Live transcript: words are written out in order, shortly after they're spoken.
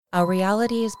Our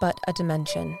reality is but a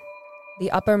dimension, the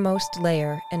uppermost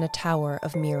layer in a tower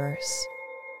of mirrors.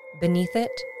 Beneath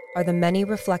it are the many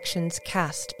reflections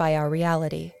cast by our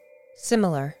reality,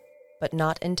 similar, but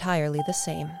not entirely the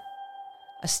same.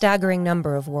 A staggering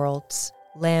number of worlds,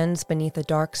 lands beneath a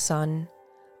dark sun,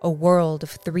 a world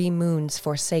of 3 moons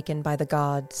forsaken by the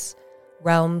gods,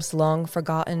 realms long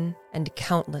forgotten, and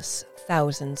countless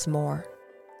thousands more.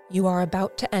 You are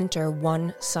about to enter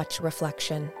one such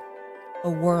reflection, a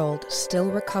world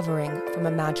still recovering from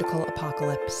a magical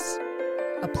apocalypse,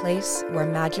 a place where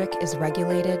magic is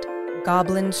regulated,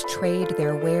 goblins trade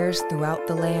their wares throughout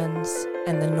the lands,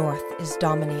 and the north is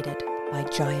dominated by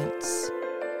giants.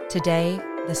 Today,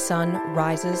 the sun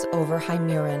rises over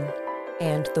Hymerin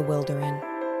and the Wilderin.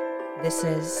 This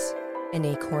is An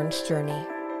Acorn's Journey,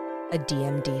 a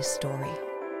DMD story.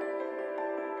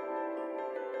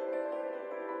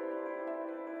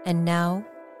 And now,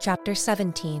 Chapter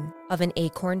 17 of An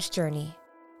Acorn's Journey,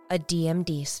 a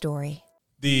DMD story.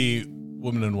 The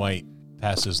woman in white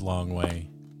passes long way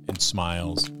and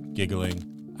smiles,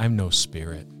 giggling, "I'm no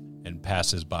spirit," and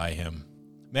passes by him.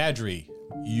 Madry,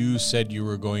 you said you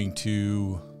were going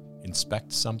to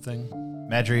inspect something?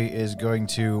 Madry is going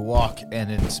to walk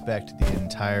and inspect the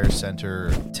entire center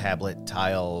tablet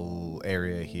tile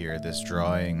area here, this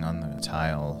drawing on the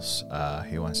tiles.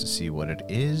 He wants to see what it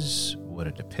is, what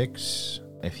it depicts,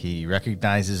 if he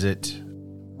recognizes it.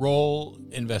 Roll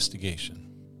investigation.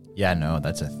 Yeah, no,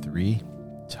 that's a 3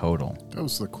 total. That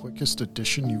was the quickest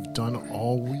addition you've done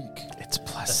all week. It's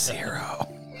 +0.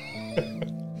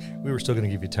 We were still going to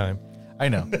give you time. I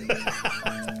know.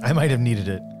 I might have needed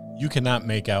it. You cannot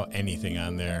make out anything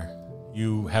on there.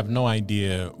 You have no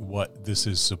idea what this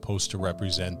is supposed to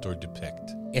represent or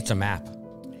depict. It's a map.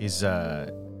 He's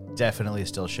definitely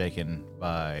still shaken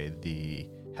by the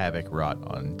havoc wrought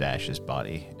on Dash's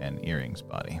body and Earring's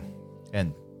body.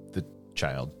 And the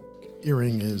child.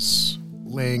 Earring is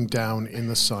laying down in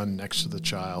the sun next to the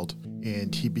child,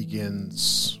 and he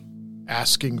begins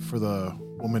asking for the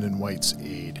woman in white's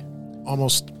aid,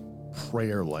 almost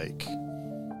prayer-like.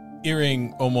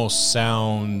 Earring almost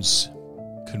sounds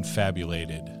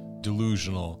confabulated,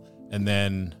 delusional, and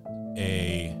then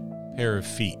a pair of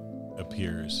feet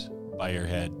appears by her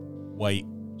head. White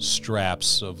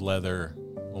straps of leather,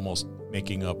 almost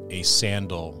making up a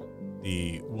sandal.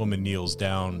 The woman kneels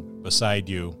down beside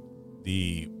you,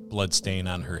 the bloodstain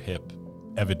on her hip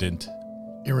evident.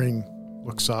 Earring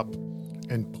looks up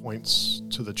and points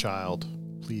to the child.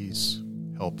 Please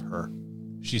help her.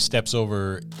 She steps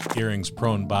over Earring's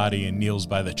prone body and kneels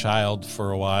by the child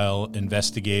for a while,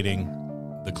 investigating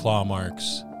the claw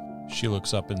marks. She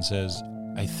looks up and says,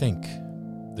 "I think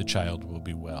the child will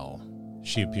be well."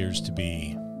 She appears to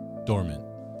be dormant,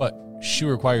 but she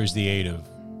requires the aid of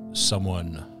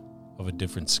someone of a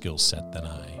different skill set than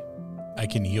I. I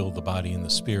can heal the body and the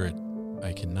spirit.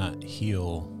 I cannot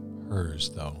heal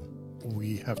hers, though.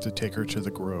 We have to take her to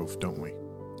the grove, don't we?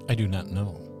 I do not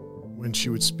know. When she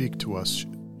would speak to us,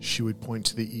 she would point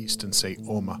to the east and say,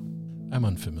 Oma. I'm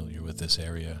unfamiliar with this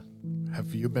area.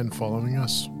 Have you been following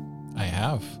us? I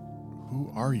have.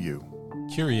 Who are you?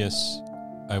 Curious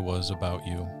I was about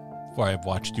you, for I have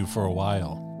watched you for a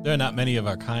while. There are not many of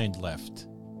our kind left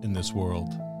in this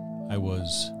world. I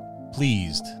was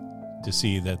pleased to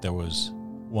see that there was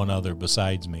one other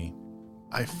besides me.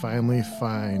 I finally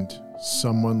find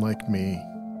someone like me,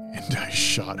 and I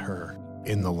shot her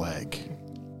in the leg.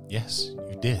 Yes,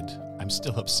 you did. I'm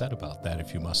still upset about that,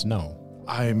 if you must know.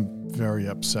 I'm very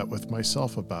upset with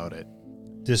myself about it.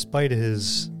 Despite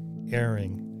his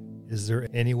erring, is there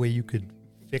any way you could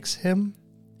fix him?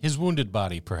 His wounded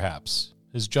body, perhaps.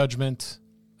 His judgment,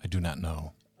 I do not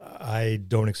know. I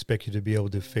don't expect you to be able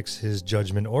to fix his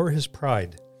judgment or his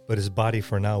pride, but his body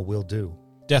for now will do.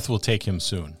 Death will take him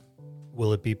soon.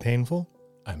 Will it be painful?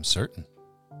 I'm certain.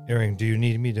 Erring, do you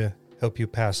need me to help you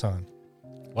pass on?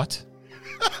 What?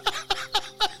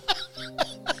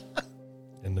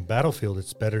 In the battlefield,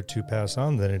 it's better to pass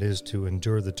on than it is to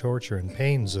endure the torture and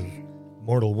pains of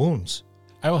mortal wounds.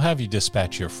 I will have you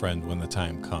dispatch your friend when the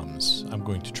time comes. I'm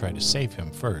going to try to save him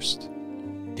first.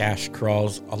 Dash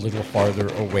crawls a little farther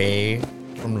away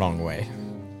from Longway.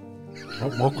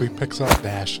 Mokwe picks up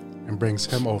Dash and brings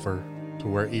him over to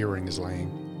where Earring is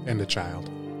laying and the child.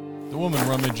 The woman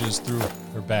rummages through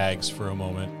her bags for a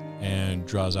moment and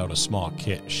draws out a small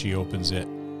kit. She opens it,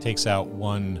 takes out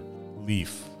one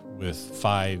leaf with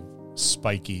 5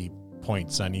 spiky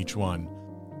points on each one,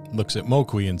 looks at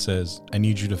Mokwe and says, I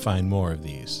need you to find more of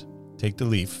these. Take the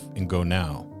leaf and go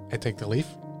now. I take the leaf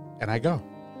and I go.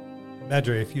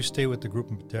 Madre, if you stay with the group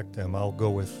and protect them, I'll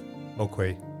go with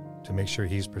Mokwe to make sure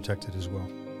he's protected as well.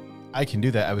 I can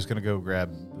do that. I was going to go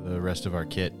grab the rest of our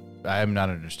kit. I'm not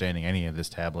understanding any of this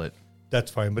tablet.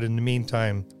 That's fine, but in the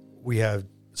meantime, we have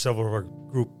several of our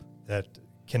group that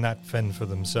cannot fend for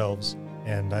themselves,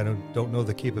 and I don't know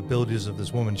the capabilities of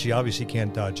this woman. She obviously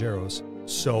can't dodge arrows.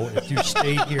 So if you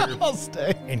stay here I'll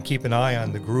stay. and keep an eye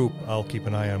on the group, I'll keep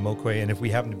an eye on Mokwe, and if we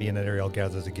happen to be in that area, I'll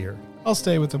gather the gear. I'll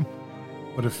stay with him.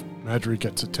 But if Madry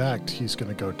gets attacked, he's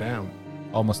going to go down.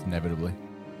 Almost inevitably.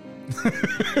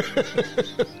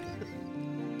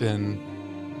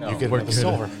 Then No, you get we're another good.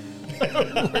 silver.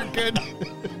 We're good.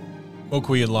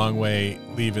 Mokwe and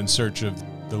Longway leave in search of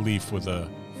the leaf with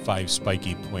 5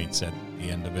 spiky points at the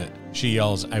end of it. She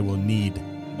yells, "I will need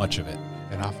much of it."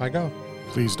 And off I go.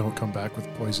 Please don't come back with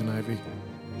poison ivy.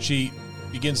 She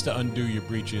begins to undo your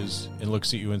breeches and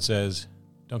looks at you and says,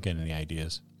 "Don't get any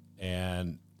ideas,"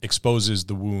 and exposes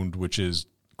the wound, which is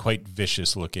quite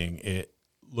vicious looking. It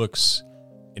looks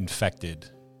infected.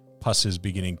 Pus is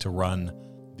beginning to run.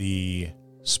 The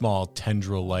small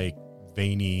tendril-like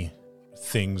veiny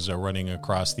things are running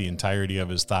across the entirety of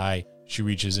his thigh. She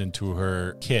reaches into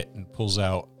her kit and pulls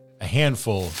out a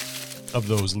handful of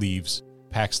those leaves,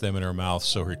 packs them in her mouth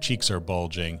so her cheeks are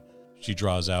bulging. She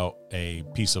draws out a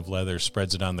piece of leather,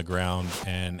 spreads it on the ground,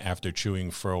 and after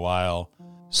chewing for a while,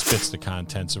 spits the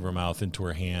contents of her mouth into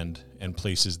her hand and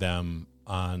places them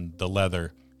on the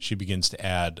leather. She begins to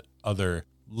add other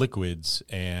liquids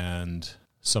and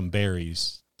some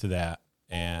berries to that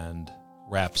and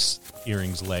wraps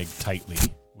Earring's leg tightly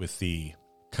with the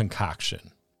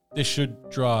concoction. This should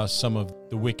draw some of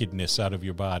the wickedness out of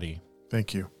your body,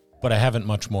 Thank you. but I haven't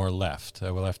much more left.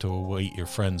 I will have to await your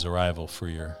friend's arrival for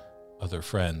your other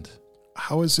friend.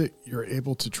 How is it you're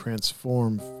able to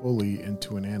transform fully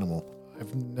into an animal?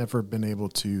 I've never been able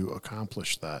to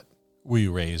accomplish that. Were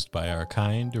you raised by our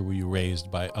kind, or were you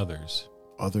raised by others?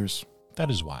 Others?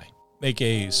 That is why. Make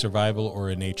a survival or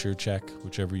a nature check,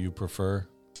 whichever you prefer.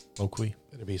 Oakley.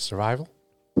 It'll be survival.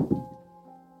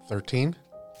 13.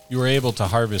 You were able to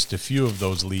harvest a few of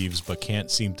those leaves, but can't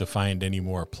seem to find any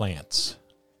more plants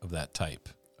of that type.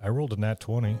 I rolled a nat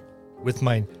 20. With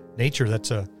my nature,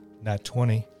 that's a nat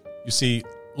 20. You see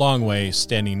Longway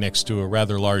standing next to a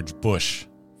rather large bush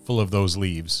full of those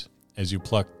leaves as you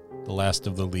pluck the last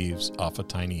of the leaves off a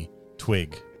tiny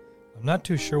twig. I'm not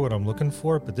too sure what I'm looking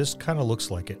for, but this kind of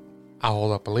looks like it. I'll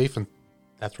hold up a leaf, and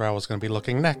that's where I was going to be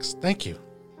looking next. Thank you.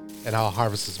 And I'll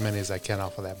harvest as many as I can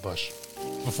off of that bush.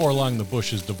 Before long, the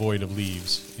bush is devoid of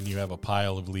leaves, and you have a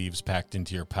pile of leaves packed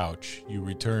into your pouch. You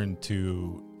return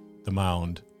to the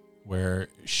mound, where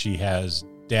she has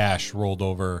Dash rolled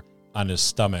over on his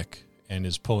stomach and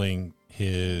is pulling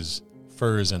his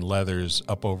furs and leathers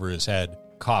up over his head,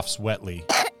 coughs wetly,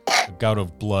 a gout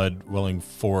of blood welling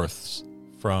forth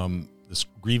from this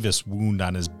grievous wound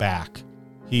on his back.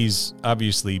 He's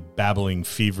obviously babbling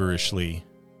feverishly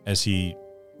as he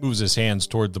moves his hands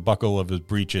toward the buckle of his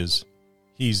breeches.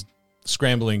 He's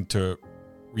scrambling to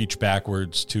reach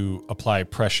backwards to apply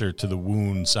pressure to the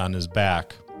wounds on his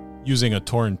back. Using a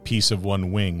torn piece of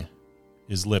one wing,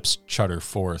 his lips chutter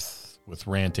forth with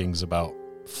rantings about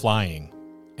flying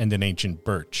and an ancient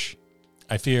birch.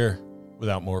 I fear,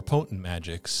 without more potent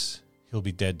magics, he'll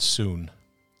be dead soon.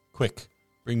 Quick,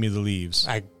 bring me the leaves.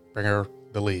 I bring her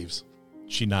the leaves.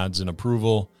 She nods in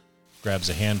approval, grabs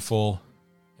a handful,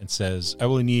 and says, "I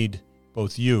will need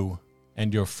both you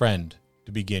and your friend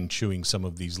to begin chewing some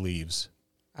of these leaves."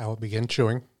 I will begin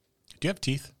chewing. Do you have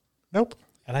teeth? Nope.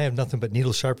 And I have nothing but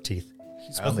needle-sharp teeth.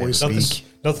 I only have Nothing, speak.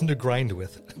 nothing to grind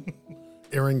with.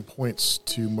 Earring points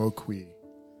to Mokwe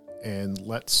and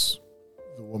lets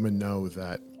the woman know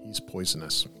that he's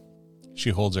poisonous. She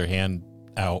holds her hand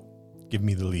out. "Give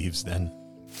me the leaves, then."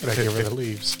 And I give her the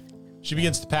leaves. She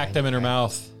begins to pack them in her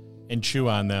mouth and chew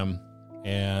on them,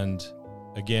 and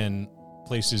again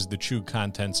places the chewed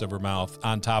contents of her mouth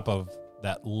on top of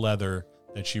that leather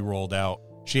that she rolled out.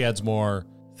 She adds more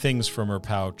things from her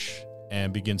pouch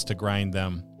and begins to grind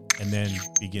them, and then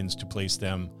begins to place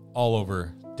them all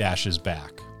over Dash's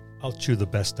back. I'll chew the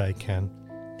best I can.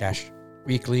 Dash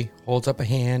weakly holds up a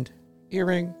hand.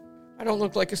 Earring, I don't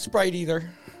look like a sprite either.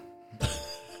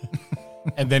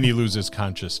 And then he loses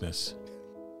consciousness.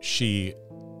 She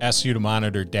asks you to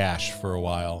monitor Dash for a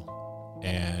while,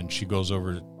 and she goes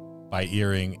over by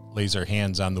Earring, lays her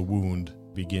hands on the wound,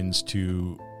 begins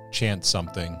to chant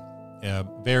something.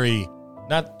 Very,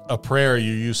 not a prayer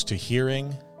you're used to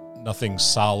hearing, nothing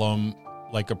solemn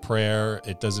like a prayer.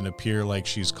 It doesn't appear like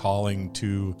she's calling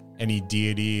to any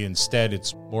deity. Instead,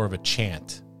 it's more of a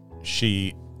chant.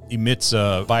 She emits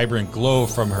a vibrant glow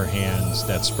from her hands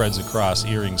that spreads across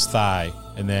Earring's thigh,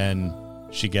 and then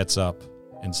she gets up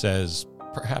and says,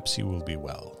 "Perhaps he will be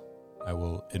well. I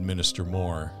will administer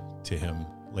more to him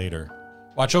later."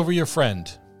 Watch over your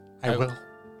friend. I will.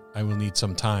 I will need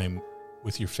some time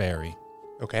with your fairy.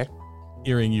 Okay.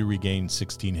 Earring, you regain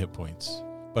 16 hit points,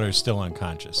 but are still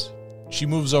unconscious. She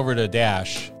moves over to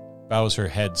Dash, bows her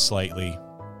head slightly,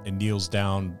 and kneels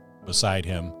down beside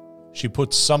him. She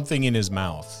puts something in his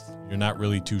mouth. You're not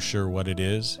really too sure what it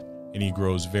is, and he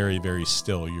grows very, very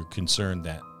still. You're concerned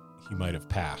that he might have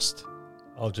passed.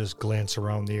 I'll just glance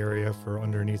around the area for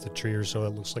underneath a tree or so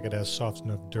that looks like it has soft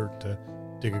enough dirt to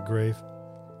dig a grave.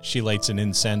 She lights an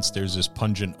incense. There's this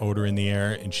pungent odor in the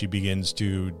air, and she begins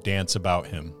to dance about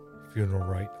him, Funeral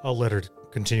rite. I'll let her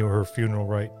continue her funeral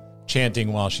rite.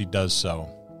 chanting while she does so.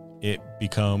 It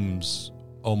becomes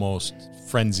almost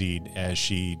frenzied as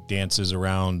she dances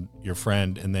around your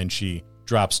friend, and then she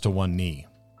drops to one knee,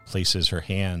 places her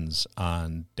hands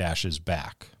on Dash's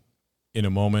back. In a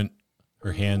moment,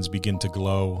 her hands begin to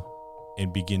glow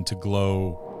and begin to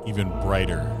glow even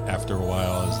brighter after a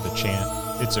while as the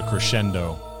chant hits a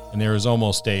crescendo, and there is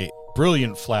almost a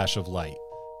brilliant flash of light.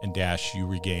 And Dash, you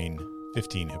regain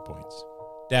 15 hit points.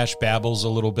 Dash babbles a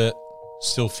little bit,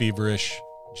 still feverish.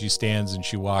 She stands and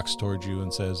she walks towards you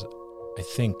and says, I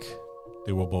think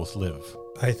they will both live.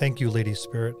 I thank you, Lady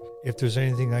Spirit. If there's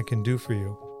anything I can do for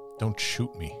you, Don't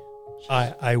shoot me.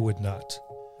 I would not.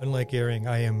 Unlike Earring,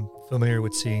 I am familiar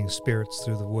with seeing spirits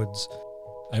through the woods.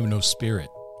 I'm no spirit,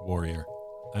 warrior.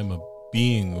 I'm a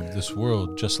being of this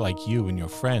world just like you and your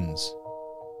friends.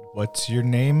 What's your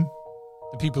name?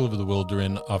 The people of the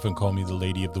Wilderin often call me the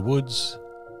Lady of the Woods,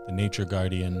 the Nature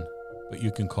Guardian, but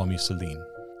you can call me Celine.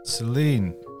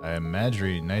 Celine. I am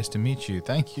Madry. Nice to meet you.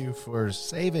 Thank you for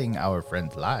saving our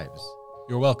friends' lives.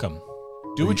 You're welcome.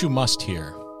 Do what you must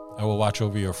here. I will watch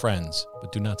over your friends,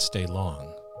 but do not stay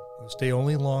long. We'll stay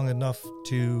only long enough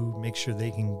to make sure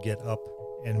they can get up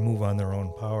and move on their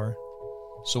own power.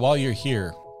 So while you're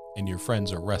here and your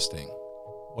friends are resting,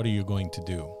 what are you going to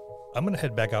do? I'm going to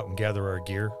head back out and gather our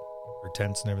gear, our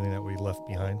tents and everything that we left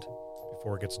behind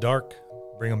before it gets dark,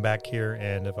 bring them back here,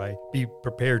 and if I be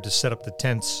prepared to set up the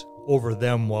tents over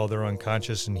them while they're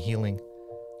unconscious and healing,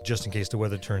 just in case the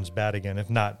weather turns bad again. If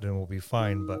not, then we'll be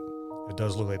fine, but if it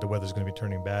does look like the weather's going to be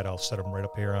turning bad, I'll set them right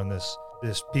up here on this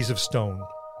piece of stone.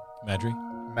 Madry?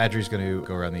 Madry's going to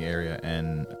go around the area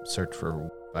and search for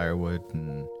firewood,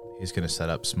 and he's going to set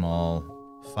up small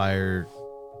fire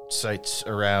sites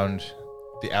around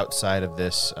the outside of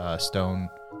this stone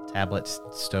tablet,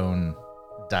 stone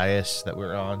dais that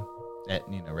we're on at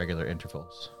regular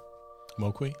intervals.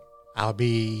 Mokwe? I'll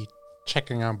be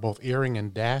checking on both Earring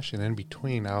and Dash, and in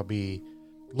between, I'll be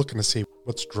looking to see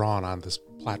what's drawn on this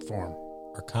platform.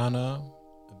 Arcana?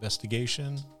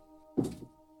 Investigation?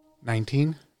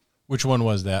 19? Which one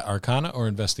was that, Arcana or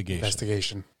Investigation?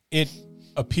 Investigation. It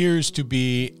appears to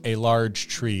be a large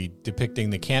tree depicting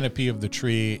the canopy of the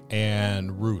tree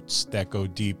and roots that go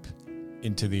deep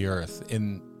into the earth.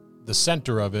 In the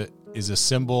center of it is a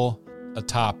symbol.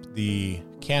 Atop the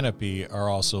canopy are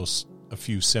also a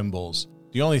few symbols.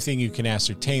 The only thing you can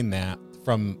ascertain that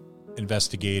from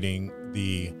investigating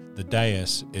the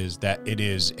dais is that it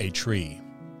is a tree.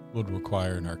 Would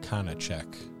require an Arcana check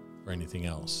or anything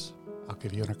else. I'll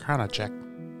give you an Arcana check.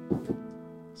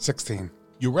 16.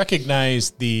 You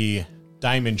recognize the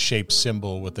diamond-shaped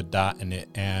symbol with a dot in it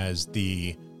as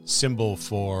the symbol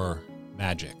for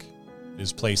magic. It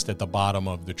is placed at the bottom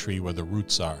of the tree where the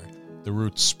roots are. The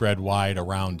roots spread wide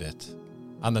around it.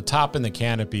 On the top in the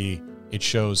canopy, it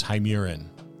shows Hymerin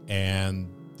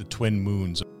and the twin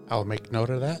moons. I'll make note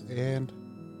of that and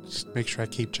just make sure I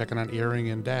keep checking on Earring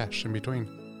and Dash in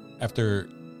between. After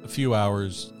a few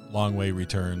hours, Longway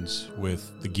returns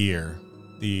with the gear.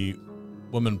 The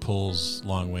woman pulls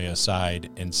Longway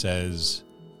aside and says,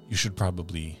 you should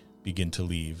probably begin to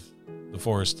leave. The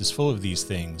forest is full of these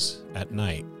things at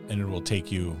night, and it will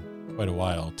take you quite a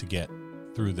while to get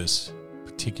through this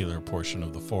particular portion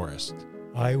of the forest.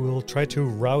 I will try to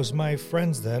rouse my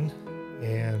friends then,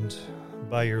 and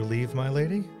by your leave, my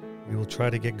lady, we will try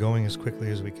to get going as quickly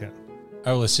as we can.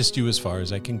 I will assist you as far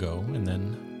as I can go, and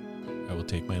then I will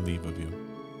take my leave of you.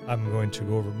 I'm going to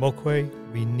go over Mokwe.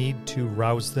 We need to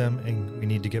rouse them, and we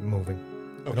need to get moving.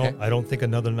 Okay. I don't think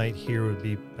another night here would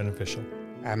be beneficial.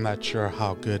 I'm not sure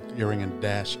how good Earring and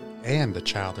Dash and the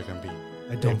child are going to be.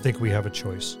 I don't think we have a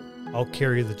choice. I'll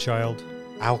carry the child.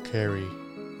 I'll carry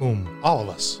Whom? all of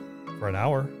us. For an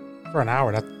hour. For an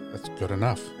hour, that's good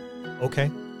enough.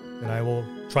 Okay. Then I will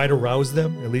try to rouse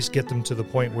them, at least get them to the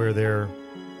point where they're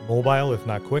mobile, if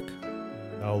not quick.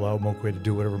 I'll allow Mokwe to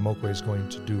do whatever Mokwe is going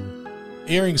to do.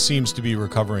 Earring seems to be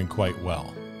recovering quite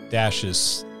well. Dash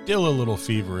is still a little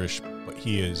feverish, but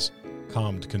he is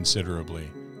calmed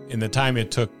considerably. In the time it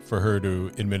took for her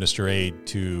to administer aid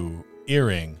to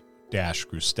Earring, Dash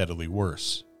grew steadily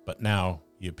worse, but now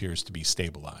he appears to be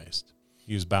stabilized.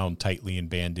 He is bound tightly in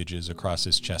bandages across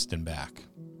his chest and back.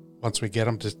 Once we get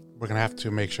him, we're going to have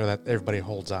to make sure that everybody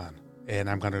holds on. And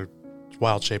I'm going to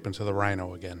wild shape into the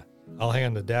rhino again. I'll hang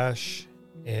on to Dash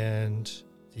and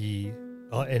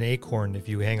an Acorn if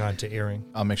you hang on to Earring.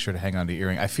 I'll make sure to hang on to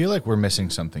Earring. I feel like we're missing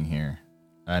something here.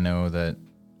 I know that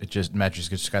Magic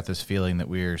just got this feeling that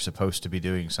we're supposed to be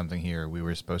doing something here. We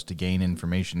were supposed to gain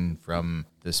information from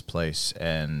this place,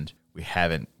 and we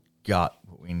haven't got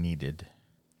what we needed.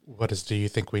 Do you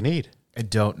think we need? I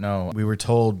don't know. We were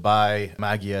told by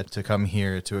Magia to come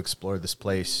here to explore this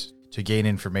place. To gain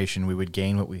information, we would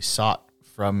gain what we sought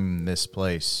from this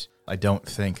place. I don't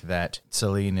think that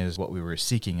Celine is what we were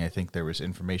seeking. I think there was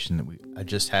information that I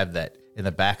just have that in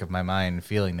the back of my mind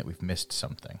feeling that we've missed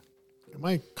something. Am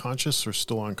I conscious or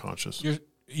still unconscious?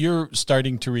 You're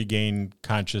starting to regain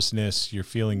consciousness. You're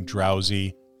feeling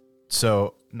drowsy.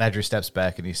 So Madry steps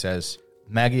back and he says,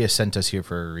 Magia sent us here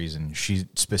for a reason. She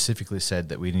specifically said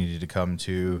that we needed to come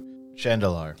to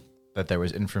Chandalar, that there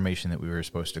was information that we were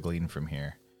supposed to glean from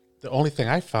here. The only thing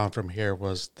I found from here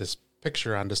was this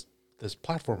picture on this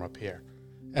platform up here.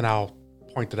 And I'll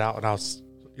point it out and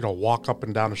I'll walk up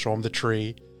and down and show him the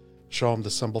tree, show him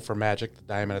the symbol for magic, the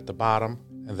diamond at the bottom,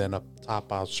 and then up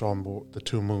top I'll show him the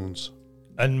 2 moons.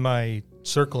 In my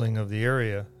circling of the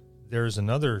area, there's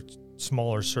another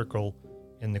smaller circle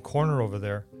in the corner over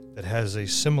there that has a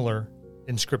similar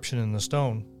inscription in the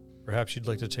stone. Perhaps you'd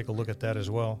like to take a look at that as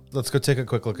well. Let's go take a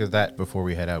quick look at that before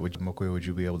we head out. Mokwe, would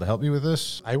you be able to help me with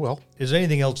this? I will. Is there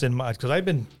anything else in mind? Because I've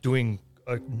been doing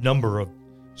a number of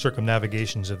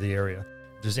circumnavigations of the area.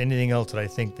 If there's anything else that I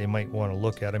think they might want to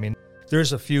look at. I mean,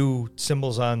 there's a few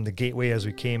symbols on the gateway as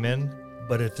we came in,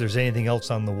 but if there's anything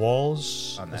else on the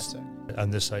walls... On that side. On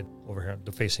this side over here,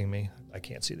 facing me, I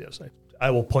can't see the other side.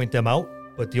 I will point them out,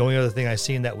 but the only other thing I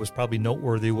seen that was probably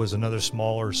noteworthy was another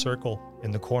smaller circle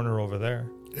in the corner over there.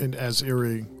 And as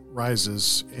Erie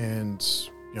rises and,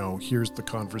 hears the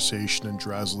conversation and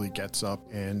drowsily gets up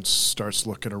and starts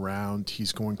looking around,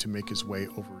 he's going to make his way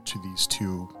over to these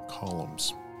 2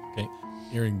 columns. Okay.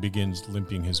 Earring begins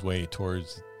limping his way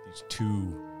towards these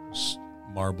 2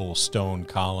 marble stone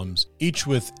columns, each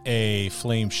with a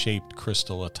flame-shaped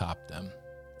crystal atop them.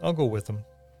 I'll go with them.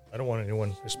 I don't want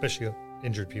anyone, especially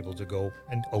injured people, to go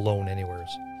alone anywheres.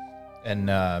 And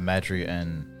Madry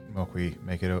and Mokwe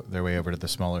make their way over to the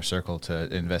smaller circle to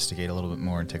investigate a little bit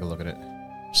more and take a look at it.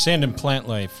 Sand and plant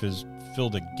life has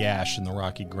filled a gash in the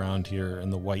rocky ground here,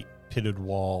 and the white pitted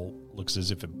wall looks as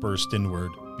if it burst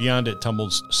inward. Beyond it,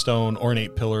 tumbled stone,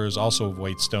 ornate pillars, also of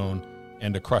white stone,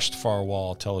 and a crushed far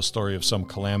wall tell a story of some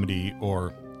calamity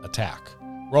or attack.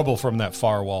 Rubble from that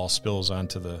far wall spills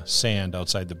onto the sand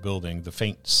outside the building. The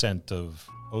faint scent of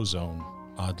ozone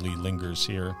oddly lingers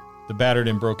here. The battered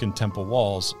and broken temple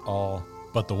walls, all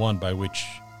but the one by which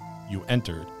you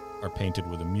entered, are painted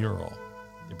with a mural.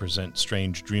 They present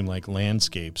strange dreamlike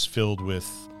landscapes filled with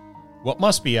what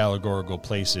must be allegorical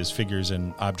places, figures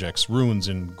and objects. Runes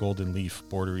in golden leaf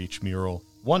border each mural.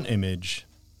 One image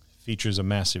features a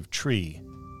massive tree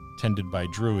tended by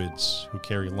druids who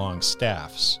carry long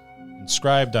staffs.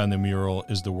 Inscribed on the mural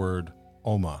is the word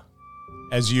Oma.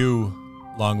 As you,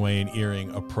 Longway and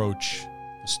Earring, approach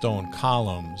the stone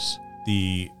columns,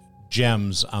 the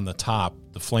gems on the top,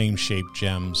 the flame-shaped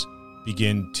gems,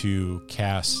 begin to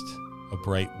cast a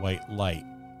bright white light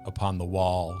upon the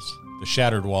walls, the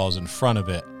shattered walls in front of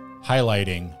it,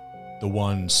 highlighting the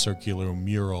one circular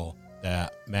mural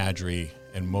that Madry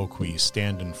and Mokwe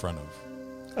stand in front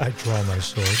of. I draw my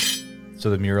sword. So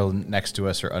the mural next to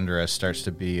us or under us starts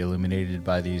to be illuminated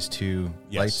by these 2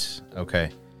 Yes. lights?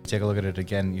 Okay. Take a look at it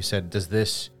again. You said, does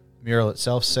this mural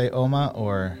itself say Oma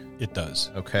or? It does.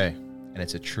 Okay. And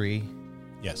it's a tree.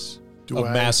 Yes. Do of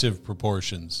I- massive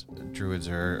proportions. The druids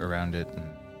are around it. And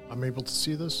I'm able to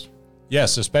see this.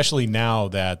 Yes, especially now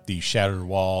that the shattered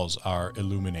walls are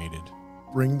illuminated.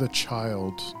 Bring the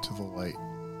child to the light.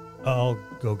 I'll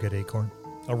go get Acorn.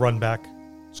 I'll run back,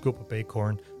 scoop up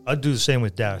Acorn. I'll do the same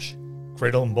with Dash.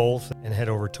 Cradle them both and head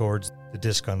over towards the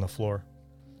disc on the floor.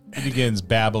 He begins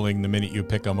babbling the minute you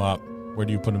pick him up. Where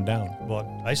do you put him down?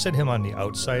 Well, I set him on the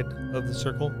outside of the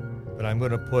circle, but I'm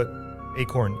going to put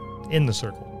Acorn in the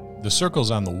circle. The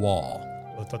circle's on the wall.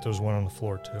 I thought there was one on the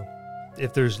floor, too.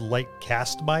 If there's light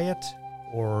cast by it,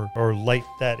 or light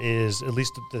that is at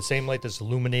least the same light that's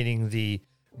illuminating the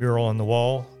mural on the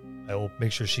wall, I will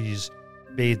make sure she's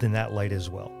bathed in that light as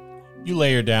well. You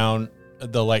lay her down.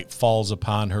 The light falls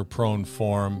upon her prone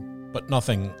form, but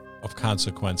nothing of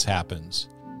consequence happens.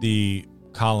 The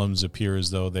columns appear as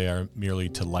though they are merely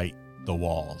to light the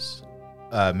walls.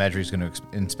 Madry's going to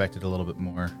inspect it a little bit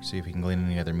more, see if he can glean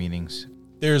any other meanings.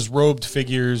 There's robed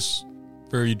figures,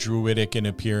 very druidic in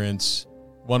appearance.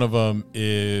 One of them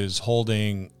is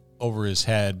holding over his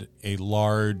head a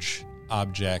large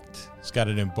object. He's got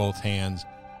it in both hands.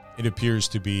 It appears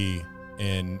to be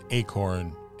an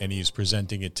acorn, and he's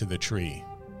presenting it to the tree.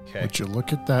 Okay. Would you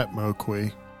look at that,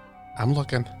 Mokwe? I'm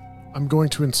looking. I'm going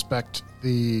to inspect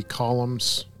the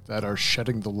columns that are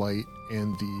shedding the light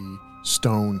and the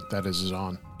stone that is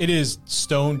on. It is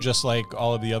stone just like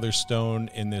all of the other stone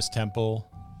in this temple.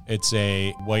 It's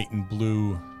a white and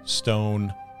blue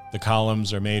stone. The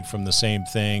columns are made from the same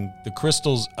thing. The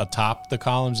crystals atop the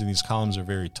columns, and these columns are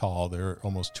very tall. They're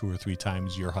almost 2 or 3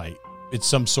 times your height. It's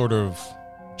some sort of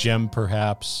gem,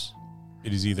 perhaps.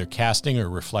 It is either casting or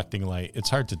reflecting light. It's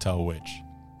hard to tell which.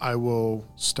 I will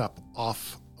step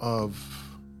off of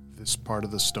this part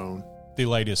of the stone. The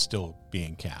light is still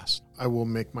being cast. I will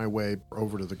make my way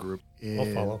over to the group.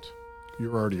 I'll follow.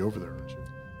 You're already over there, aren't you?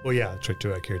 Well, yeah, I tried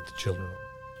to. I carried the children.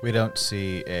 We don't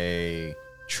see a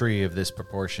tree of this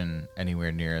proportion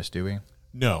anywhere near us, do we?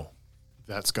 No.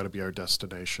 That's got to be our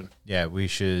destination. Yeah, we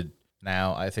should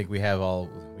now. I think we have all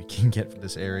we can get from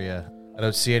this area. I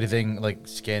don't see anything like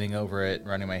scanning over it,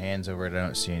 running my hands over it. I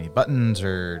don't see any buttons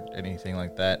or anything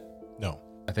like that. No.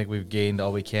 I think we've gained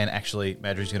all we can. Actually,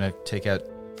 Madry's going to take out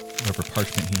whatever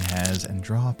parchment he has and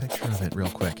draw a picture of it real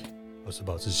quick. I was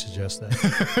about to suggest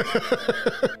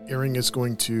that. Earring is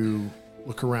going to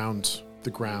look around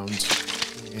the ground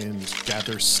and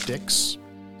gather sticks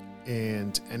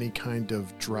and any kind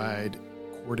of dried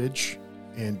cordage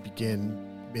and begin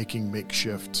making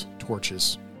makeshift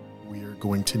torches. We are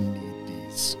going to need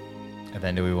these. And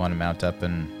then do we want to mount up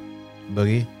and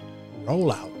boogie?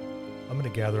 Roll out. I'm going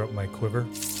to gather up my quiver.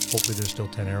 Hopefully there's still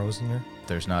 10 arrows in there. If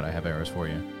there's not, I have arrows for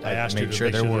you. I asked you made to sure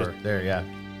make there sure were. there's- There, yeah.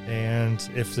 And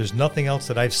if there's nothing else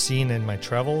that I've seen in my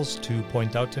travels to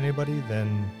point out to anybody,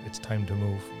 then it's time to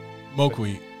move.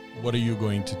 Mokwe, what are you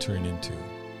going to turn into?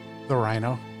 The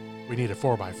rhino. We need a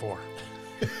 4x4.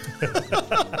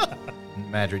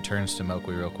 Madry turns to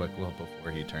Mokwe real quick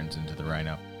before he turns into the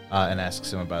rhino and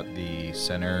asks him about the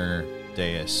center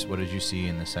dais. What did you see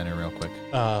in the center real quick?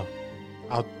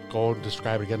 I'll go and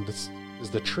describe it again. This is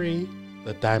the tree.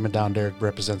 The diamond down there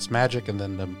represents magic, and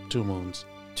then the 2 moons.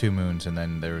 2 moons, and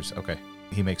then there's... Okay.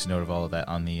 He makes note of all of that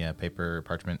on the paper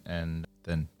parchment and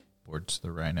then boards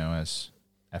the rhino as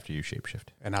after you shapeshift.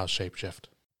 And I'll shapeshift.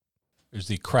 There's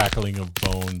the crackling of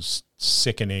bones,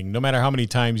 sickening. No matter how many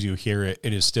times you hear it,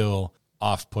 it is still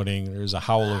off-putting. There's a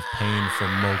howl of pain from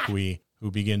Mokwe,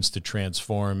 who begins to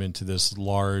transform into this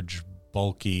large,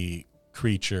 bulky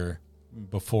creature.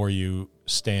 Before you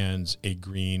stands a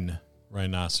green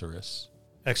rhinoceros.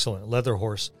 Excellent. Leather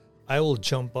horse. I will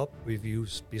jump up. If you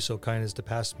be so kind as to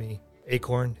pass me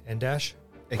Acorn and Dash.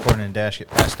 Acorn and Dash get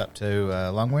passed up to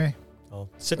Longway, I'll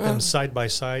sit them side by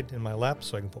side in my lap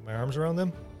so I can put my arms around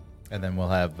them. and then we'll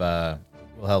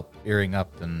help Earring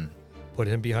up and... Put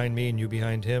him behind me and you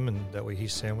behind him, and that way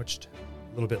he's sandwiched.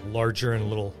 A little bit larger and a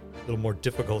little more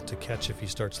difficult to catch if he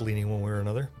starts leaning one way or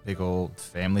another. Big old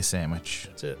family sandwich.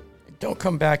 That's it. Don't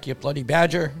come back, you bloody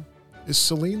badger. Is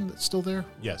Celine still there?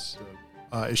 Yes.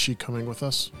 Is she coming with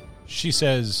us? She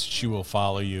says she will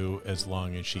follow you as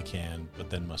long as she can, but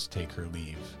then must take her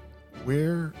leave.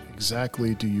 Where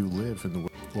exactly do you live in the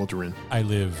Wilderin? I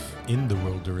live in the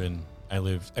Wilderin. I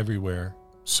live everywhere.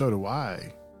 So do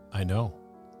I. I know.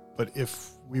 But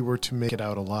if we were to make it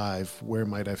out alive, where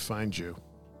might I find you?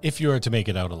 If you are to make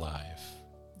it out alive,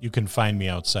 you can find me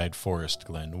outside Forest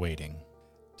Glen waiting.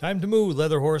 Time to move,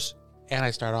 leather horse. And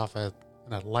I start off in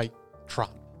a light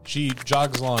trot. She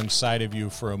jogs alongside of you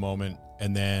for a moment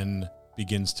and then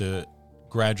begins to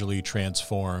gradually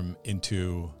transform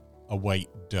into a white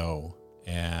doe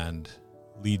and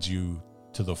leads you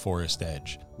to the forest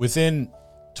edge. Within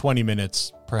 20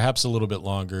 minutes, perhaps a little bit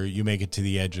longer, you make it to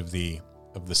the edge of the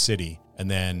city and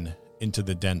then into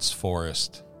the dense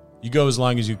forest. You go as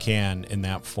long as you can in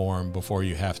that form before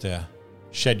you have to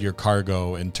shed your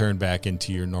cargo and turn back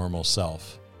into your normal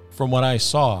self. From what I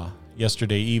saw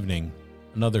yesterday evening,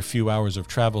 another few hours of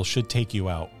travel should take you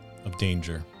out of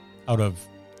danger. Out of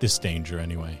this danger,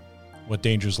 anyway. What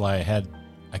dangers lie ahead,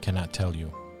 I cannot tell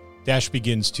you. Dash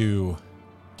begins to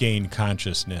gain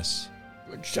consciousness.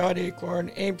 Good shot,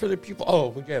 Acorn. Aim for the pupil. Oh,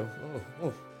 we go.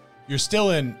 Oh. You're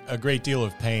still in a great deal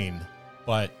of pain,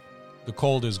 but the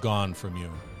cold is gone from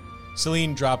you.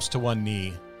 Celine drops to one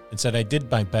knee and said, I did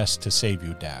my best to save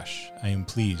you, Dash. I am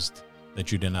pleased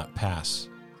that you did not pass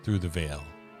through the veil.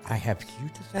 I have you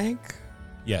to thank.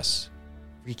 Yes.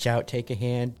 Reach out, take a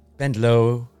hand, bend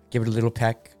low, give it a little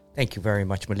peck. Thank you very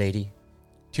much, milady.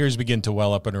 Tears begin to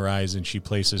well up in her eyes, and she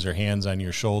places her hands on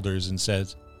your shoulders and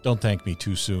says, "Don't thank me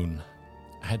too soon.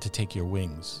 I had to take your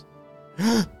wings."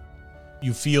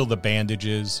 You feel the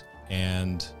bandages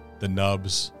and the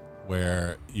nubs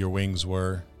where your wings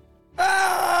were.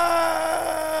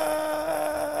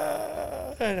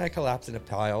 And I collapse in a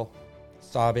pile,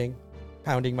 sobbing,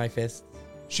 pounding my fists.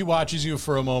 She watches you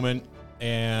for a moment,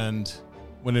 and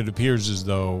when it appears as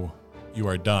though you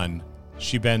are done,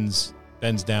 she bends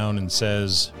down and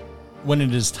says, "When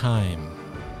it is time,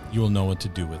 you will know what to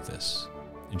do with this."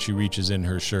 And she reaches in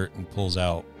her shirt and pulls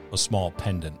out a small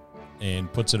pendant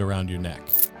and puts it around your neck.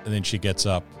 And then she gets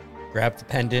up. Grab the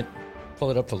pendant,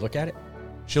 pull it up to look at it.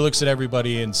 She looks at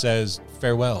everybody and says,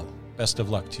 "Farewell. Best of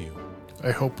luck to you." I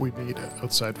hope we meet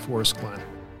outside Forest Glen.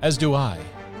 As do I.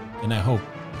 And I hope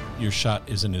your shot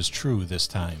isn't as true this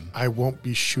time. I won't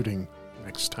be shooting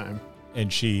next time.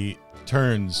 And she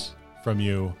turns from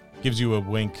you, gives you a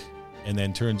wink, and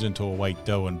then turns into a white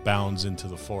doe and bounds into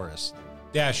the forest.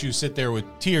 Dash, you sit there with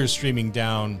tears streaming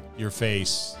down your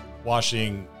face,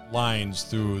 washing lines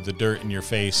through the dirt in your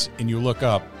face, and you look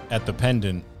up at the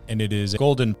pendant, and it is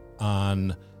golden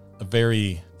on a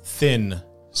very thin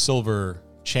silver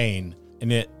chain,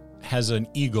 and it has an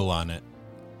eagle on it.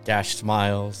 Dash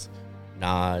smiles,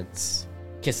 nods,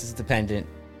 kisses the pendant,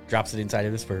 drops it inside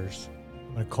of his purse.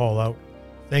 I'm going to call out,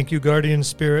 "Thank you, Guardian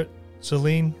Spirit."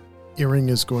 Celine? Earring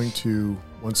is going to,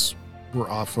 once we're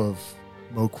off of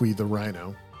Mokwe the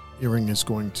Rhino, Earring is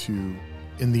going to,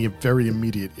 in the very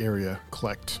immediate area,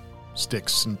 collect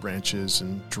sticks and branches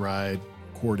and dried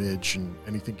cordage and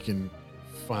anything you can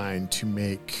find to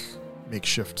make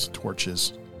makeshift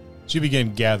torches. So you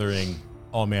begin gathering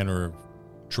all manner of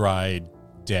dried,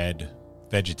 dead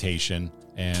vegetation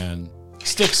and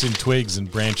sticks and twigs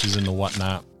and branches and the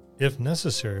whatnot. If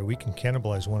necessary, we can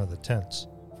cannibalize one of the tents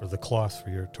for the cloth for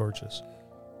your torches.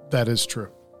 That is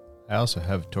true. I also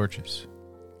have torches.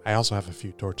 I also have a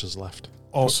few torches left.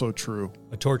 Also true.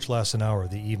 A torch lasts an hour.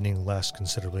 The evening lasts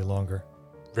considerably longer.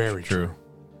 Very true.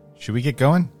 Should we get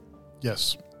going?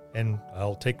 Yes. And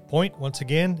I'll take point once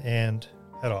again and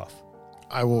head off.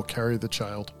 I will carry the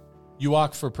child. You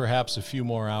walk for perhaps a few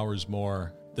more hours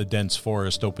more. The dense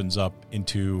forest opens up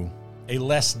into a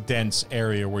less dense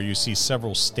area where you see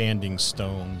several standing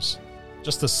stones.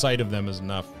 Just the sight of them is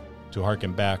enough to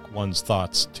harken back one's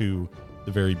thoughts to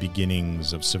the very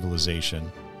beginnings of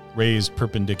civilization. Raised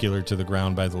perpendicular to the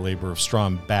ground by the labor of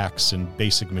strong backs and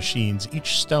basic machines,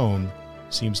 each stone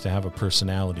seems to have a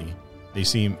personality. They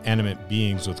seem animate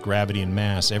beings with gravity and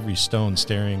mass, every stone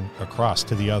staring across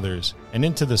to the others and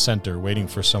into the center, waiting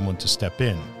for someone to step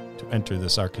in to enter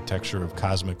this architecture of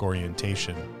cosmic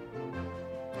orientation.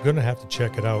 I'm going to have to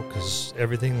check it out because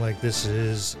everything like this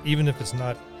is, even if it's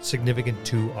not significant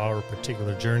to our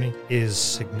particular journey, is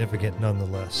significant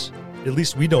nonetheless. At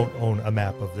least we don't own a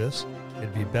map of this.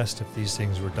 It'd be best if these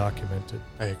things were documented.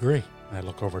 I agree. I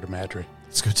look over to Madry.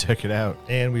 Let's go check it out.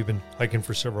 And we've been hiking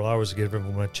for several hours to give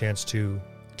everyone a chance to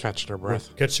Catch their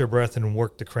breath. catch their breath and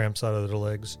work the cramps out of their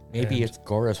legs. Maybe And- it's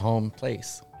Gora's home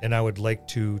place. And I would like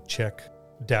to check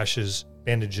Dash's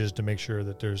bandages to make sure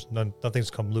that there's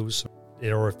nothing's come loose,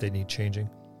 or if they need changing.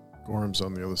 Gorham's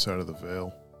on the other side of the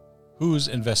veil. Who's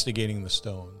investigating the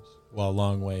stones while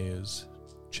Longway is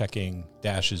checking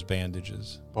Dash's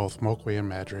bandages? Both Mokwe and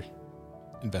Madry.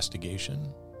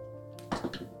 Investigation.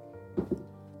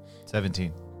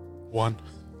 17. 1.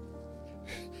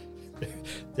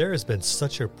 There has been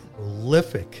such a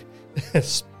prolific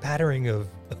spattering of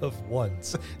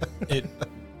ones.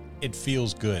 It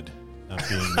feels good not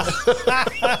being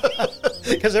there.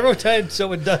 Because every time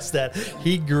someone does that,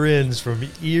 he grins from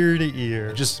ear to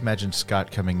ear. Just imagine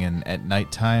Scott coming in at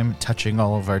nighttime, touching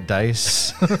all of our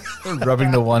dice,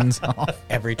 rubbing the ones off.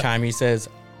 Every time he says,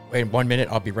 "Wait 1 minute,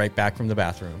 I'll be right back from the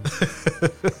bathroom."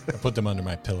 I put them under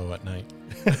my pillow at night.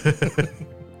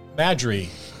 Madry,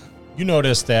 you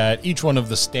notice that each one of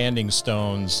the standing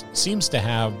stones seems to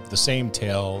have the same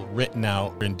tale written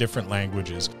out in different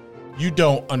languages. You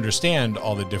don't understand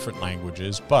all the different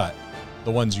languages, but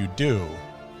the ones you do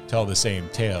tell the same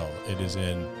tale. It is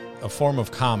in a form of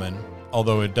common,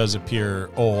 although it does appear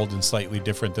old and slightly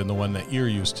different than the one that you're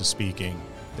used to speaking.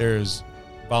 There's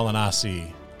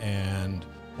Varanasi and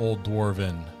Old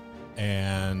Dwarven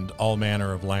and all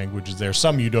manner of languages there.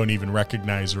 Some you don't even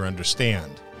recognize or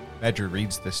understand. Madry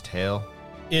reads this tale.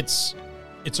 It's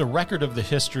a record of the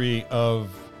history of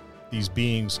these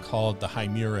beings called the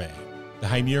Hymerae. The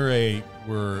Hymerae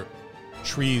were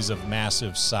trees of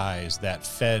massive size that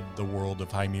fed the world of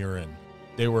Hymeran.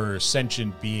 They were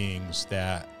sentient beings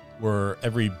that were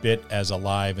every bit as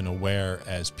alive and aware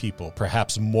as people,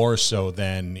 perhaps more so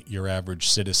than your average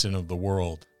citizen of the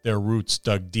world. Their roots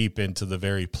dug deep into the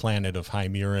very planet of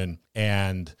Hymeran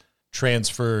and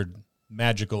transferred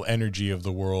magical energy of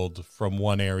the world from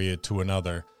one area to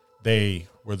another. They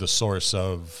were the source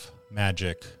of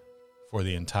magic for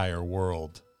the entire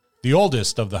world. The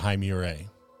oldest of the Hymerae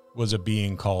was a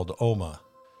being called Oma.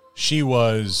 She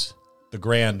was the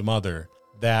grandmother,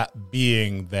 that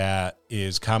being that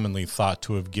is commonly thought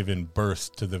to have given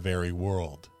birth to the very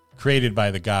world. Created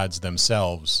by the gods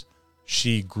themselves,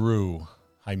 she grew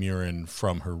Hymeran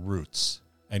from her roots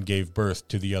and gave birth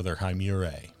to the other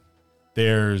Hymerae.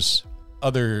 There's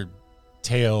other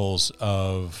tales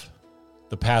of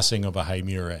the passing of a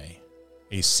Hymerae,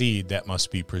 a seed that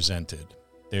must be presented.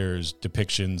 There's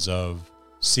depictions of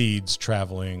seeds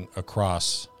traveling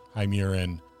across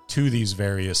Hymeran to these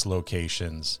various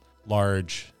locations,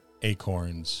 large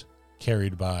acorns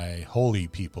carried by holy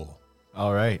people.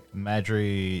 All right.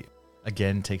 Madry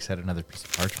again takes out another piece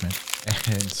of parchment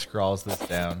and scrawls this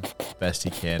down best he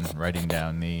can, writing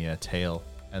down the tale,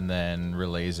 and then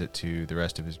relays it to the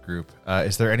rest of his group.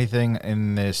 Is there anything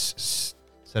in this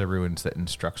set of ruins that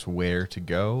instructs where to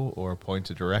go or points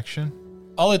a direction?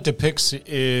 All it depicts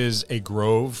is a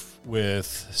grove with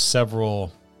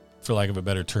several, for lack of a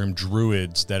better term,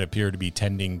 druids that appear to be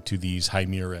tending to these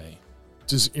Hymerae.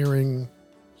 Does Earring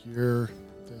hear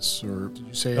this, or did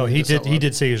you say? No, any he of this out did. He loud?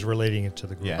 did say he was relating it to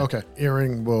the group. Yeah. Okay.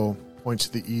 Earring will point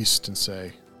to the east and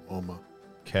say, Oma.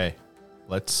 Okay.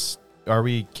 Are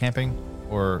we camping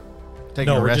or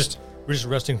taking a rest? We're just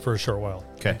resting for a short while.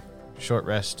 Okay. Short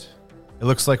rest. It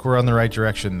looks like we're on the right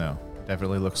direction, though.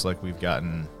 Definitely looks like we've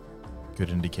gotten good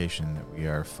indication that we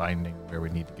are finding where we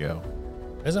need to go.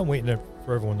 As I'm waiting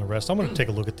for everyone to rest, I'm going to take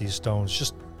a look at these stones,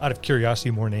 just out of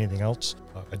curiosity more than anything else.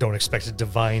 I don't expect to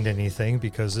divine anything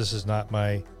because this is not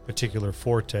my particular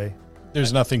forte.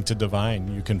 There's nothing to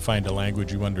divine. You can find a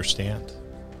language you understand.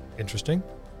 Interesting.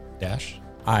 Dash?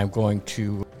 I'm going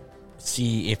to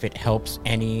see if it helps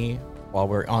any while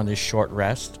we're on this short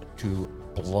rest to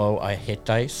blow a hit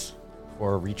dice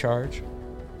for a recharge.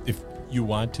 If you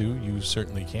want to, you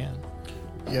certainly can.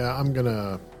 Yeah, I'm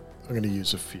gonna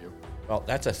use a few. Well,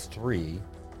 that's a 3.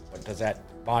 But does that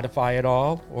modify at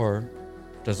all, or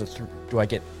does it? Do I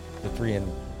get the 3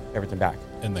 and everything back?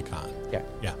 In the con. Yeah.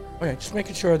 Yeah. Okay, just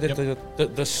making sure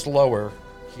that the slower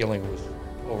healing was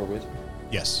over with.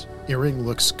 Yes. Earring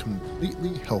looks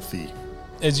completely healthy.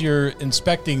 As you're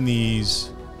inspecting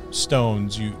these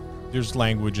stones, there's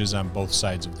languages on both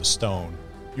sides of the stone.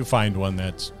 You find one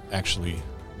that's actually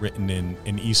written in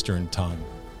an Eastern tongue.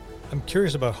 I'm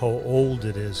curious about how old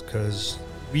it is because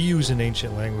we use an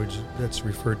ancient language that's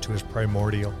referred to as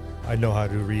primordial. I know how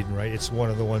to read and write. It's one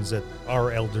of the ones that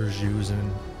our elders use,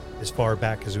 and as far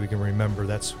back as we can remember,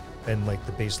 that's been like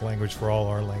the base language for all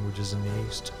our languages in the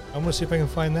East. I'm going to see if I can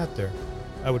find that there.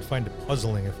 I would find it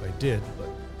puzzling if I did, but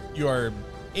You are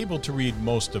able to read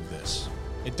most of this.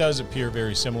 It does appear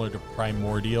very similar to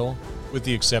primordial, with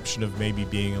the exception of maybe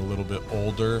being a little bit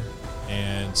older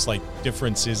and slight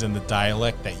differences in the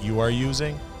dialect that you are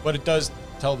using. But it does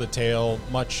tell the tale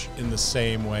much in the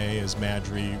same way as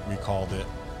Madry recalled it.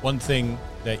 One thing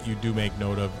that you do make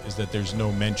note of is that there's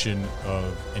no mention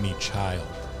of any child.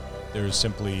 There is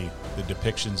simply the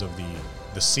depictions of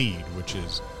the seed, which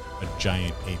is a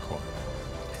giant acorn.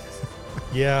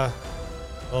 yeah,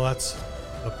 well, that's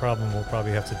a problem we'll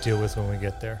probably have to deal with when we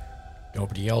get there.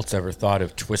 Nobody else ever thought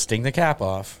of twisting the cap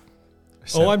off.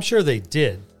 Oh, I'm sure they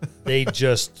did. They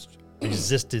just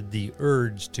resisted the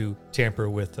urge to tamper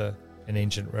with an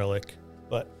ancient relic.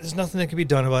 But there's nothing that can be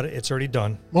done about it. It's already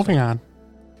done. Moving on.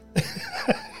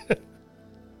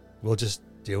 We'll just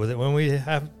deal with it when we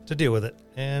have to deal with it.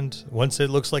 And once it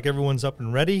looks like everyone's up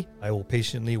and ready, I will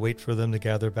patiently wait for them to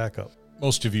gather back up.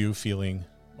 Most of you feeling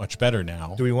much better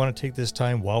now. Do we want to take this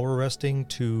time while we're resting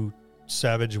to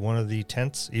savage one of the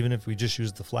tents, even if we just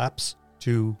use the flaps,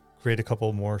 to create a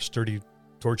couple more sturdy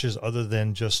torches other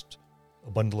than just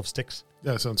a bundle of sticks?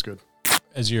 Yeah, sounds good.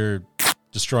 As you're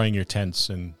destroying your tents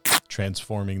and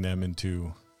transforming them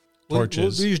into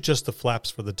torches, We'll use just the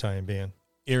flaps for the time being.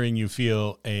 Earring, you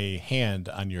feel a hand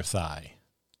on your thigh.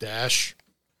 Dash.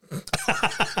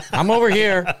 I'm over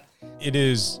here. It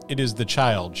is the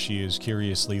child. She is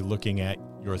curiously looking at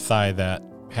your thigh that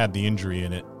had the injury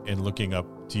in it and looking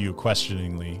up to you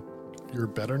questioningly. You're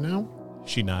better now?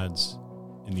 She nods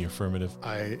in the affirmative.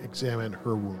 I examine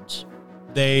her wounds.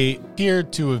 They appear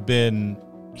to have been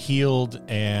healed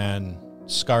and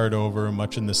scarred over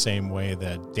much in the same way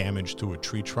that damage to a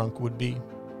tree trunk would be.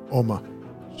 Oma.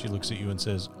 She looks at you and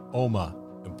says, Oma,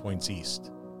 and points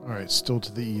east. All right, still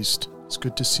to the east. It's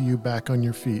good to see you back on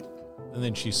your feet. And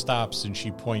then she stops and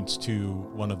she points to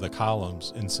one of the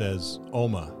columns and says,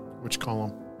 Oma, Which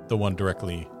column? the one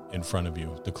directly in front of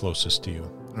you, the closest to you.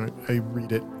 All right, I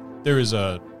read it. There is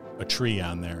a tree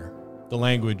on there. The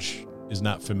language is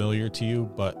not familiar to you,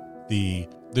 but the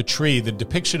tree, the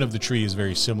depiction of the tree is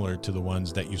very similar to the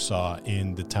ones that you saw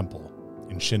in the temple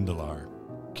in Shindalar.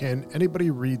 Can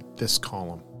anybody read this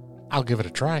column? I'll give it a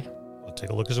try. I'll take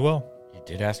a look as well. You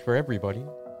did ask for everybody.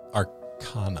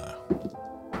 Arcana.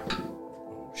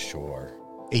 Sure.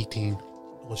 18.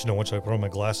 I'll let you know once I put on my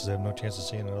glasses. I have no chance of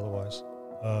seeing it otherwise.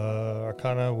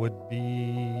 Arcana would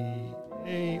be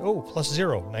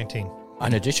 +0, 19.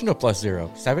 An additional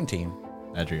 +0, 17.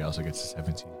 Adri also gets a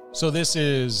 17. So this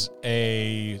is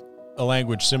a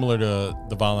language similar to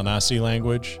the Varanasi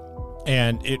language,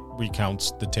 and it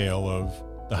recounts the tale of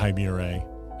the Hymerae,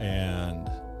 and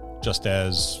just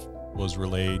as was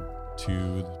relayed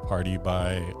to the party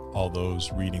by all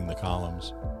those reading the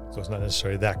columns. So it's not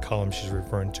necessarily that column she's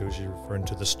referring to. She's referring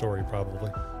to the story,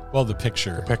 probably. Well, the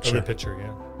picture. Or the picture,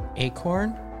 yeah.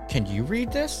 Acorn, can you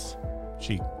read this?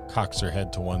 She cocks her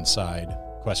head to one side,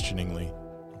 questioningly.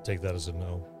 I'll take that as a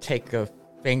no. Take a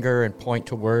finger and point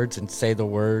to words and say the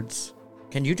words.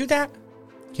 Can you do that?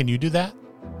 Can you do that?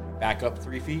 Back up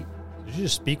 3 feet. Did you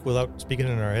just speak without speaking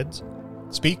in our heads?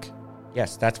 Speak?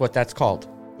 Yes, that's what that's called.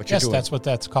 What you're Yes, doing. that's what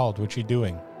that's called. What you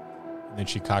doing? And then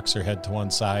she cocks her head to one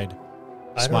side,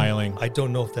 smiling. I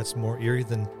don't know if that's more eerie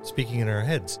than speaking in our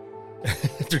heads.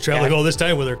 After traveling all this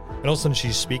time with her, and all of a sudden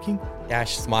she's speaking?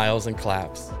 Dash smiles and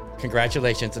claps.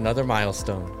 Congratulations, another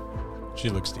milestone. She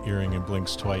looks to Earring and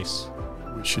blinks twice.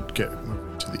 We should get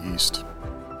moving to the east.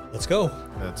 Let's go.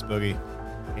 That's Boogie.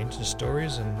 Ancient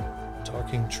stories and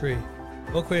talking tree.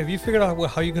 Okay, have you figured out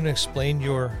how you're going to explain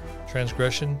your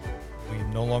transgression? We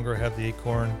no longer have the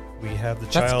acorn. We have the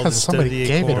That's child because instead of somebody the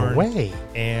gave it acorn. away.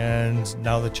 And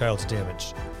now the child's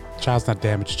damaged. Child's not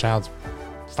damaged. Child's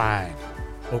fine.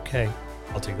 Okay,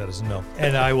 I'll take that as a no.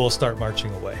 And I will start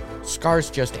marching away. Scars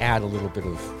just add a little bit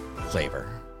of flavor.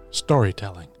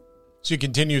 Storytelling. So you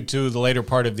continue to the later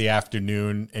part of the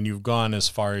afternoon, and you've gone as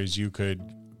far as you could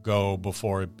go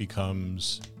before it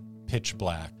becomes pitch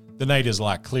black. The night is a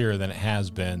lot clearer than it has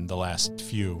been the last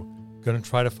few. Gonna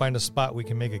try to find a spot we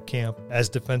can make a camp as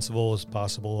defensible as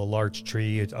possible. A large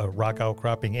tree, a rock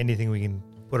outcropping, anything we can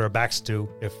put our backs to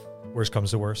if worse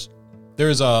comes to worse. There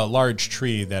is a large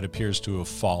tree that appears to have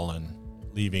fallen,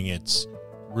 leaving its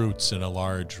roots in a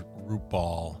large root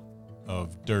ball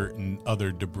of dirt and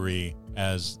other debris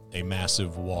as a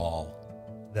massive wall.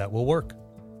 That will work.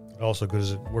 It also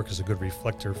work as a good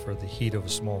reflector for the heat of a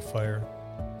small fire.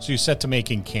 So you set to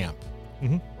making camp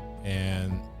Mm-hmm.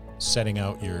 and setting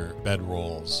out your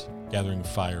bedrolls, gathering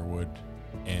firewood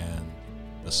and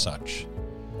the such.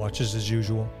 Watches as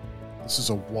usual. This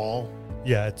is a wall.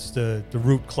 Yeah, it's the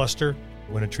root cluster.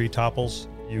 When a tree topples,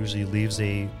 usually leaves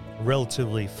a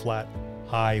relatively flat,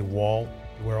 high wall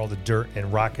where all the dirt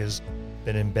and rock has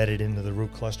been embedded into the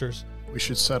root clusters. We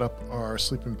should set up our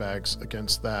sleeping bags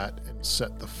against that and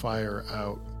set the fire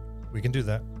out. We can do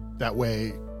that. That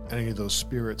way, any of those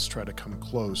spirits try to come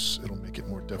close, it'll make it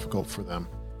more difficult for them.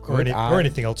 Or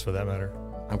anything else for that matter.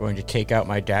 I'm going to take out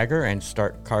my dagger and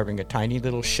start carving a tiny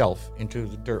little shelf into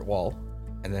the dirt wall,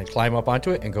 and then climb up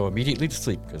onto it and go immediately to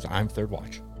sleep because I'm third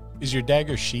watch. Is your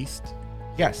dagger sheathed?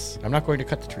 Yes, I'm not going to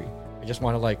cut the tree. I just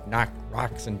want to knock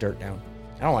rocks and dirt down.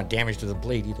 I don't want damage to the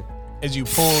blade either. As you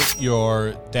pull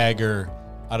your dagger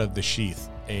out of the sheath,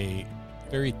 a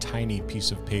very tiny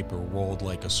piece of paper rolled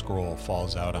like a scroll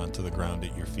falls out onto the ground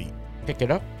at your feet. Pick it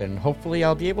up, and hopefully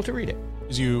I'll be able to read it.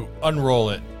 As you unroll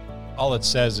it, all it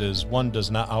says is, one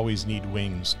does not always need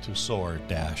wings to soar,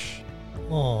 dash.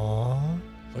 Aww.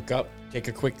 Look up, take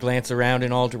a quick glance around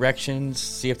in all directions,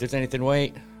 see if there's anything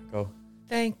white. Go,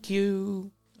 thank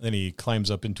you. Then he climbs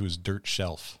up into his dirt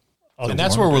shelf. I'll And do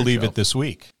that's one where we'll dirt leave shelf. it this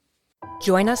week.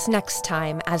 Join us next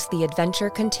time as the adventure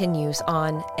continues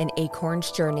on An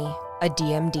Acorn's Journey, a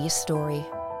DMD story.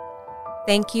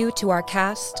 Thank you to our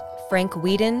cast, Frank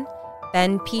Whedon,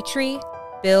 Ben Petrie,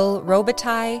 Bill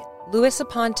Robitaille, Louis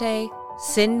Aponte,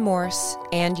 Sin Morse,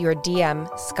 and your DM,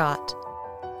 Scott.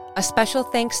 A special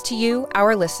thanks to you,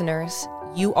 our listeners.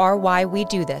 You are why we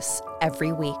do this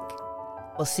every week.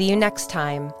 We'll see you next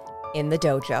time in the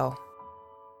dojo.